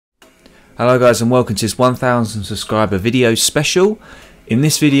Hello guys and welcome to this 1000 subscriber video special. In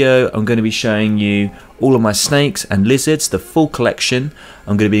this video I'm going to be showing you all of my snakes and lizards, the full collection.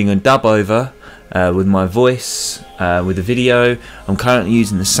 I'm going to be doing a dub over with my voice with the video. I'm currently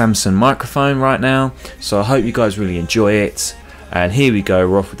using the Samsung microphone right now, so I hope you guys really enjoy it. And here we go,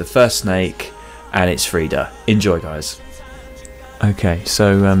 we're off with the first snake and it's Frida. Enjoy guys. Okay,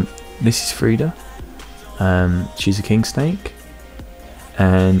 so this is Frida. She's a king snake.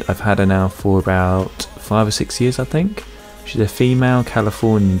 And I've had her now for about 5 or 6 years, I think. She's a female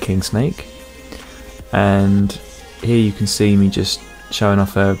Californian king snake, and here you can see me just showing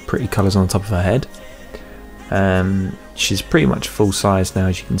off her pretty colours on the top of her head. She's pretty much full size now,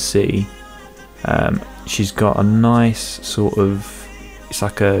 as you can see. She's got a nice sort of, it's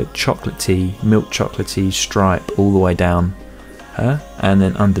like a chocolatey, milk chocolatey stripe all the way down her, and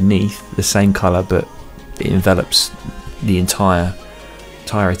then underneath the same colour, but it envelops the entirety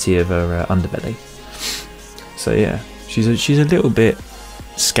of her underbelly. So yeah, she's a little bit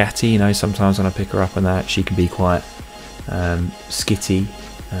scatty, you know. Sometimes when I pick her up on that, she can be quite skitty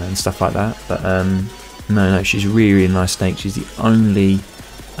and stuff like that. But no, she's a really nice snake. She's the only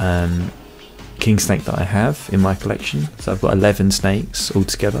king snake that I have in my collection. So I've got 11 snakes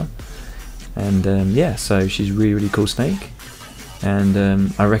altogether, and yeah, so she's a really cool snake. And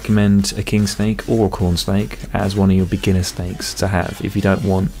I recommend a king snake or a corn snake as one of your beginner snakes to have if you don't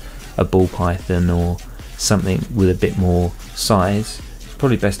want a ball python or something with a bit more size. It's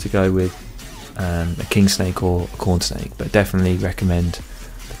probably best to go with a king snake or a corn snake, but definitely recommend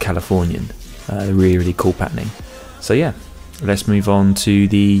the Californian, really cool patterning. So yeah, let's move on to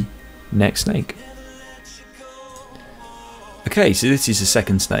the next snake. Okay, so this is the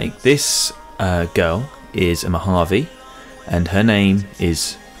second snake. This girl is a Mojave, and her name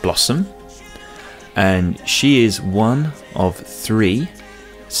is Blossom, and she is one of 3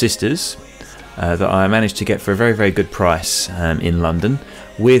 sisters that I managed to get for a very good price in London,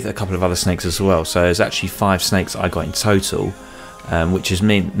 with a couple of other snakes as well. So there's actually 5 snakes I got in total, which has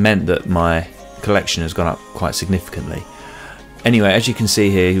meant that my collection has gone up quite significantly. Anyway, as you can see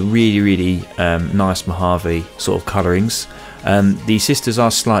here, really nice Mojave sort of colourings. The sisters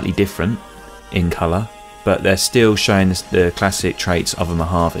are slightly different in colour, but they're still showing the classic traits of a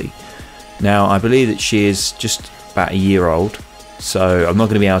Mojave. Now, I believe that she is just about a year old, so I'm not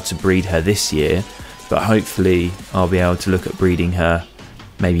going to be able to breed her this year, but hopefully I'll be able to look at breeding her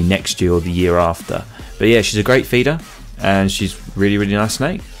maybe next year or the year after. But yeah, she's a great feeder, and she's really nice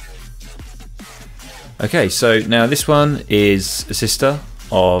snake. Okay, so now this one is a sister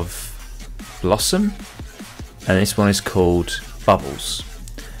of Blossom, and this one is called Bubbles.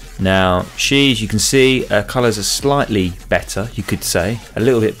 Now, she, as you can see, her colours are slightly better, you could say, a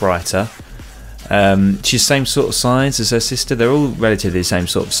little bit brighter. She's the same sort of size as her sister. They're all relatively the same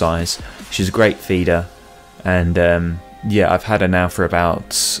sort of size. She's a great feeder, and yeah, I've had her now for about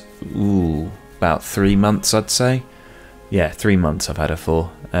 3 months, I'd say. Yeah, 3 months I've had her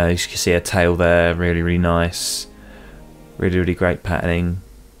for. As you can see, her tail there, really very really great patterning.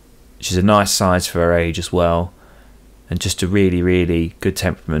 She's a nice size for her age as well. And just a really good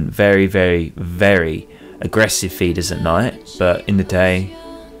temperament. Very aggressive feeders at night, but in the day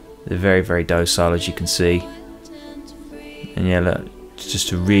they're very docile, as you can see. And yeah, look, it's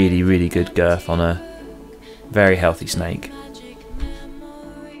just a really good girth on a very healthy snake.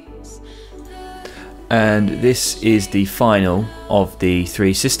 And this is the final of the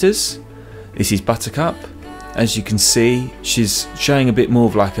 3 sisters. This is Buttercup. As you can see, she's showing a bit more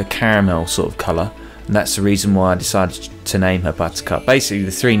of like a caramel sort of colour. And that's the reason why I decided to name her Buttercup. Basically,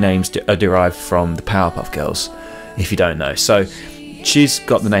 the 3 names are derived from the Powerpuff Girls, if you don't know. So she's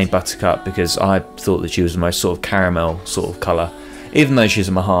got the name Buttercup because I thought that she was the most sort of caramel sort of colour. Even though she's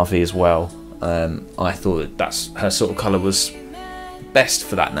a Mojave as well, I thought that her sort of colour was best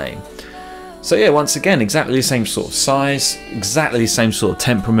for that name. So yeah, once again, exactly the same sort of size, exactly the same sort of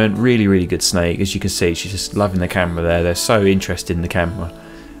temperament, really good snake. As you can see, she's just loving the camera there. They're so interested in the camera.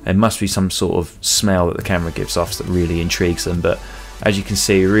 There must be some sort of smell that the camera gives off that really intrigues them, but as you can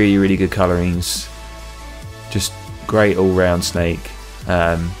see, really good colourings, just great all-round snake.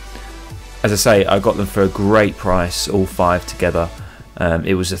 As I say, I got them for a great price, all 5 together.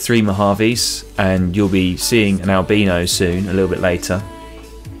 It was the 3 Mojaves, and you'll be seeing an albino soon, a little bit later,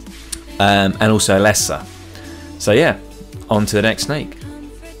 and also a lesser. So yeah, on to the next snake.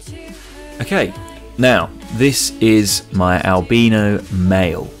 Okay, now this is my albino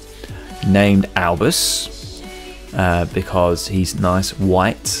male, named Albus, because he's nice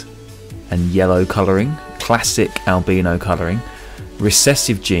white and yellow colouring, classic albino colouring,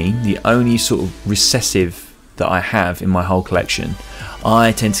 recessive gene, the only sort of recessive that I have in my whole collection.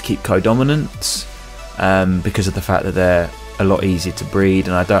 I tend to keep codominants because of the fact that they're a lot easier to breed,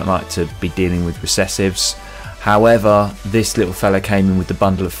 and I don't like to be dealing with recessives. However, this little fella came in with the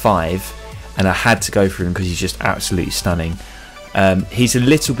bundle of 5, and I had to go for him because he's just absolutely stunning. He's a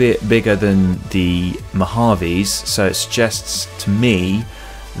little bit bigger than the Mojaves, so it suggests to me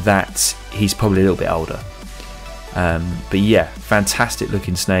that he's probably a little bit older. But yeah, fantastic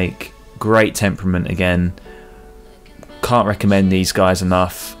looking snake, great temperament again. Can't recommend these guys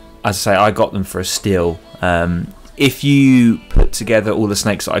enough. As I say, I got them for a steal. If you put together all the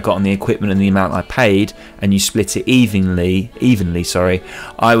snakes that I got on the equipment and the amount I paid, and you split it evenly,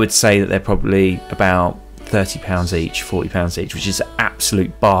 I would say that they're probably about £30 each, £40 each, which is an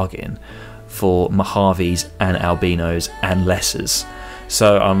absolute bargain for Mojaves and albinos and lessers.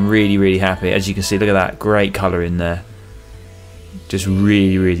 So I'm really happy. As you can see, look at that, great colour in there. Just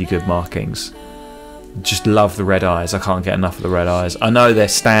really good markings. Just love the red eyes. I can't get enough of the red eyes. I know they're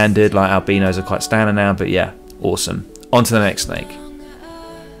standard, like albinos are quite standard now, but yeah, awesome. On to the next snake.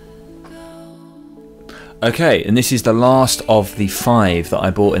 Okay, and this is the last of the 5 that I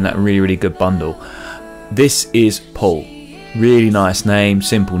bought in that really good bundle. This is Paul. Really nice name,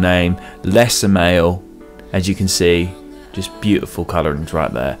 simple name, lesser male, as you can see, just beautiful colourings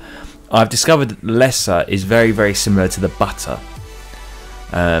right there. I've discovered that lesser is very similar to the butter.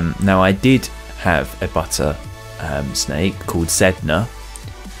 Now I did have a butter snake called Zedna.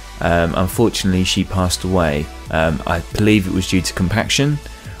 Unfortunately she passed away. I believe it was due to compaction.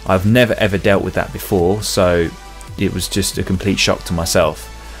 I've never ever dealt with that before, so it was just a complete shock to myself.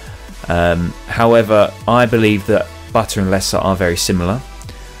 However, I believe that butter and lesser are very similar,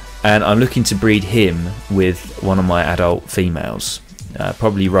 and I'm looking to breed him with one of my adult females,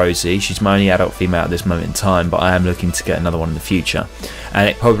 probably Rosie. She's my only adult female at this moment in time, but I am looking to get another one in the future,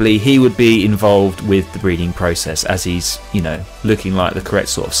 and he would be involved with the breeding process, as he's, you know, looking like the correct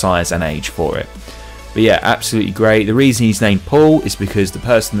sort of size and age for it. But yeah, absolutely great. The reason he's named Paul is because the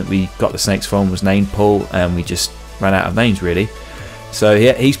person that we got the snakes from was named Paul, and we just ran out of names really. So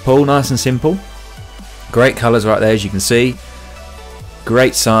yeah, he's Paul, nice and simple. Great colours right there, as you can see.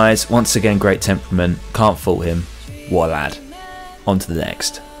 Great size, once again great temperament, can't fault him. What a lad. On to the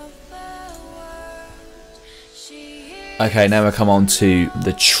next. Okay, now we come on to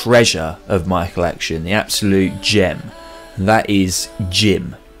the treasure of my collection, the absolute gem. That is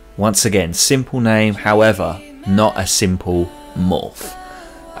Jim. Once again, simple name, however, not a simple morph.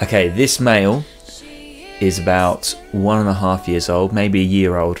 Okay, this male is about 1.5 years old, maybe a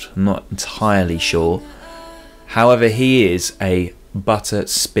year old, I'm not entirely sure. However, he is a butter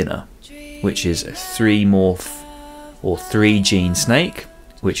spinner, which is a 3 morph or 3 gene snake,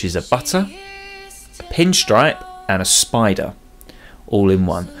 which is a butter, a pinstripe and a spider, all in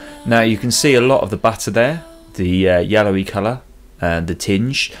one. Now you can see a lot of the butter there, the yellowy colour and the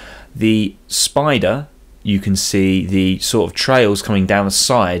tinge. The spider, you can see the sort of trails coming down the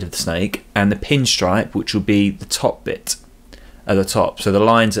side of the snake, and the pinstripe, which will be the top bit at the top, so the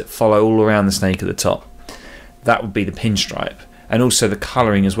lines that follow all around the snake at the top, that would be the pinstripe. And also the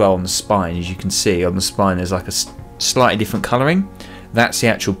colouring as well on the spine. As you can see on the spine there's like a slightly different colouring. That's the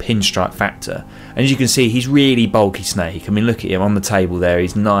actual pinstripe factor. And as you can see, he's really bulky snake. I mean, look at him on the table there,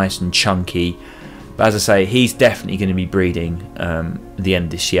 he's nice and chunky. But as I say, he's definitely going to be breeding at the end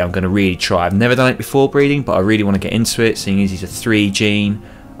of this year. I'm going to really try. I've never done it before breeding, but I really want to get into it, seeing as he's a 3 gene.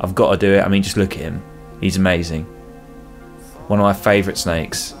 I've got to do it. I mean, just look at him, he's amazing. One of my favourite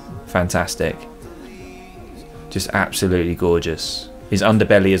snakes. Fantastic. Just absolutely gorgeous. His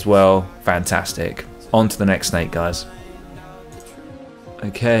underbelly as well, fantastic. On to the next snake, guys.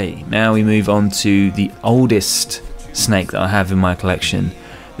 Okay, now we move on to the oldest snake that I have in my collection.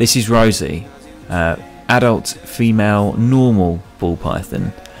 This is Rosie, adult female normal ball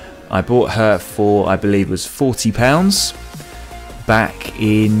python. I bought her for, I believe it was £40 back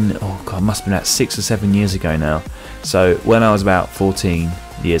in, oh god, must have been about 6 or 7 years ago now. So when I was about 14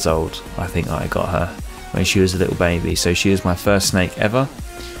 years old, I think I got her, when she was a little baby. So she was my first snake ever.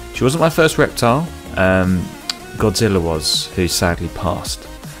 She wasn't my first reptile. Godzilla was, who sadly passed,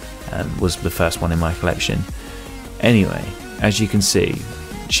 was the first one in my collection. Anyway, as you can see,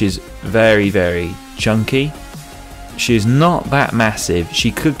 she's very chunky. She's not that massive. She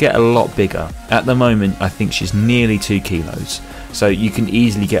could get a lot bigger. At the moment, I think she's nearly 2 kilos. So you can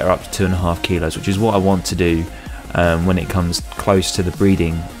easily get her up to 2.5 kilos, which is what I want to do when it comes close to the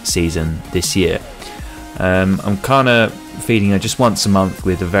breeding season this year. I'm kind of feeding her just once a month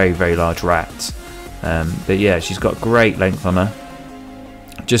with a very large rat. But yeah, she's got great length on her.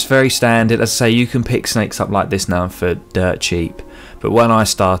 Just very standard. As I say, you can pick snakes up like this now for dirt cheap. But when I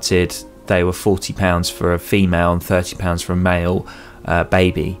started, they were £40 for a female and £30 for a male.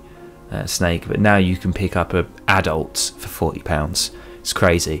 baby snake, but now you can pick up adults for £40. It's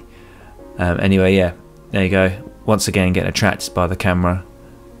crazy. Anyway, yeah, there you go. Once again, getting attracted by the camera.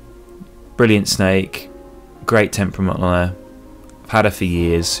 Brilliant snake, great temperament on her. I've had her for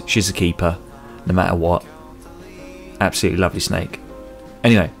years. She's a keeper, no matter what. Absolutely lovely snake.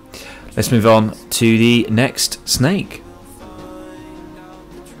 Anyway, let's move on to the next snake.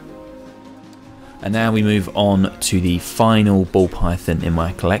 And now we move on to the final ball python in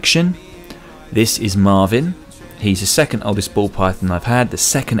my collection. This is Marvin. He's the second oldest ball python I've had, the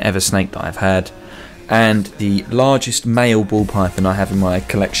second ever snake that I've had, and the largest male ball python I have in my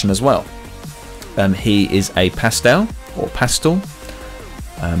collection as well. He is a pastel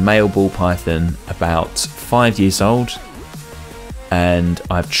male ball python, about 5 years old, and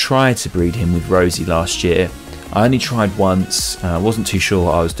I've tried to breed him with Rosie last year. I only tried once. I wasn't too sure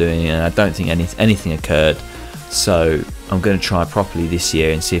what I was doing, and I don't think anything occurred, so I'm going to try properly this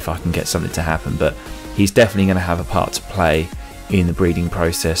year and see if I can get something to happen. But he's definitely going to have a part to play in the breeding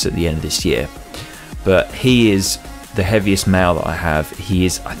process at the end of this year. But he is the heaviest male that I have. He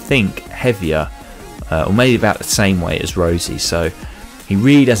is, I think, heavier, or maybe about the same weight as Rosie, so he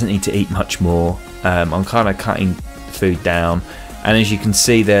really doesn't need to eat much more. I'm kind of cutting food down, and as you can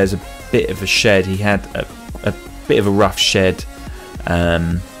see, there's a bit of a shed. He had a bit of a rough shed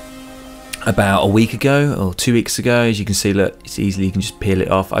about a week ago or 2 weeks ago. As you can see, look, it's easily, you can just peel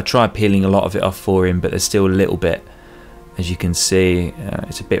it off. I tried peeling a lot of it off for him, but there's still a little bit. As you can see,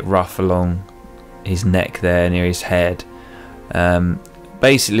 it's a bit rough along his neck there, near his head.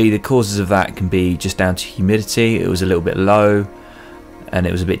 Basically, the causes of that can be just down to humidity. It was a little bit low, and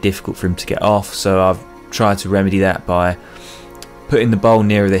it was a bit difficult for him to get off, so I've tried to remedy that by putting the bowl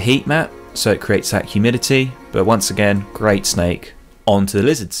nearer the heat mat so it creates that humidity. But once again, great snake. On to the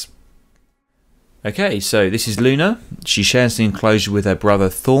lizards. Okay, so this is Luna. She shares the enclosure with her brother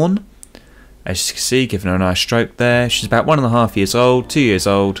Thorn. As you can see, giving her a nice stroke there. She's about 1.5 years old, 2 years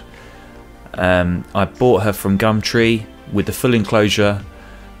old. I bought her from Gumtree with the full enclosure,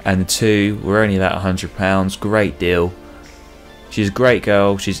 and the two were only about £100. Great deal. She's a great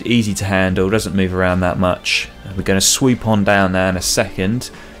girl. She's easy to handle, doesn't move around that much. We're going to swoop on down now in a second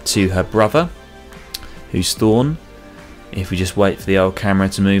to her brother, who's Thorn. If we just wait for the old camera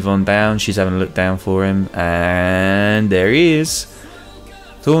to move on down, she's having a look down for him, and there he is.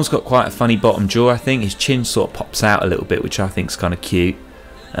 Thorn's got quite a funny bottom jaw, I think. His chin sort of pops out a little bit, which I think is kind of cute.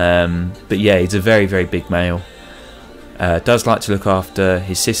 But yeah, he's a very, very big male. Does like to look after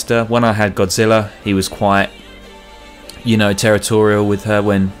his sister. When I had Godzilla, he was quite, you know, territorial with her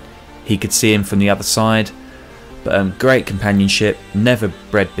when he could see him from the other side. But great companionship, never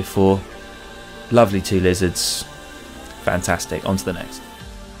bred before. Lovely two lizards. Fantastic. On to the next.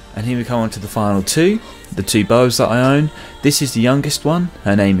 And here we come on to the final two, the two boas that I own. This is the youngest one.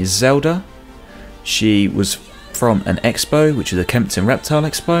 Her name is Zelda. She was from an expo, which is a Kempton Reptile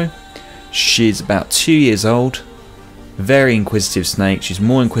Expo. She's about 2 years old. Very inquisitive snake. She's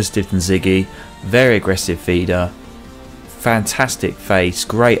more inquisitive than Ziggy. Very aggressive feeder. Fantastic face,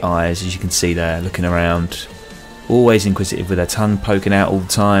 great eyes, as you can see there, looking around. Always inquisitive with her tongue poking out all the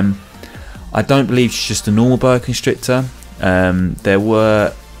time. I don't believe she's just a normal boa constrictor. There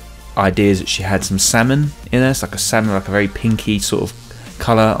were ideas that she had some salmon in her. It's like a salmon, like a very pinky sort of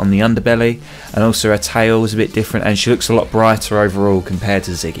colour on the underbelly, and also her tail was a bit different, and she looks a lot brighter overall compared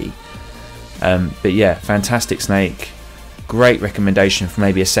to Ziggy. But yeah, fantastic snake. Great recommendation for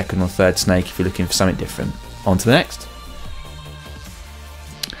maybe a second or third snake if you're looking for something different. On to the next.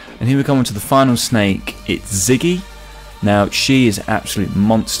 And here we come on to the final snake. It's Ziggy. Now she is an absolute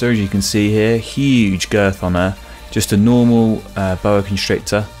monster, as you can see here. Huge girth on her. Just a normal boa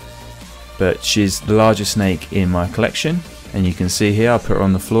constrictor, but she's the largest snake in my collection. And you can see here, I'll put her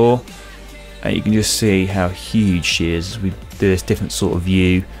on the floor, and you can just see how huge she is. We do this different sort of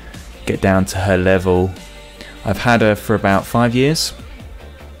view, get down to her level. I've had her for about 5 years,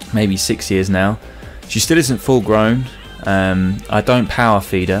 maybe 6 years now. She still isn't full grown. I don't power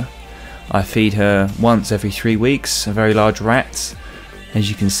feed her. I feed her once every 3 weeks, a very large rat. As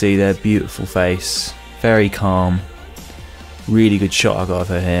you can see there, beautiful face, very calm. Really good shot I got of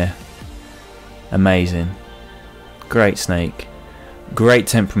her here. Amazing. Great snake. Great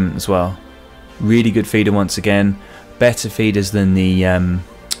temperament as well. Really good feeder once again. Better feeders than the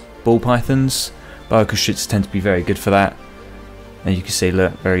ball pythons. Boa constrictors tend to be very good for that. And you can see,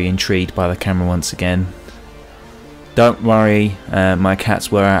 look, very intrigued by the camera once again. Don't worry, my cats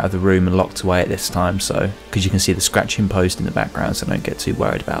were out of the room and locked away at this time, so because you can see the scratching post in the background, so don't get too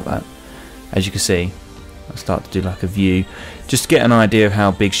worried about that. As you can see, I'll start to do like a view just to get an idea of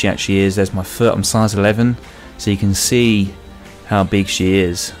how big she actually is. There's my foot. I'm size 11, so you can see how big she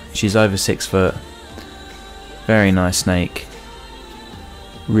is. She's over 6 foot. Very nice snake.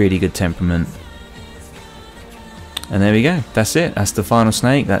 Really good temperament. And there we go. That's it. That's the final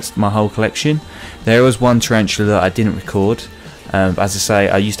snake. That's my whole collection. There was one tarantula that I didn't record. As I say,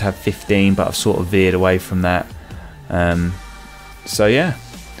 I used to have 15, but I've sort of veered away from that. So yeah,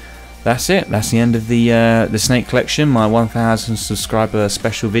 that's it. That's the end of the snake collection. My 1,000 subscriber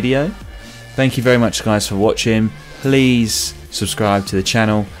special video. Thank you very much, guys, for watching. Please subscribe to the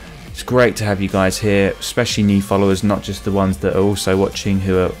channel. It's great to have you guys here, especially new followers, not just the ones that are also watching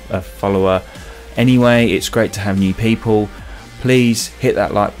who are a follower. Anyway, it's great to have new people. Please hit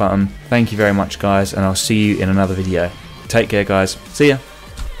that like button. Thank you very much, guys, and I'll see you in another video. Take care, guys. See ya.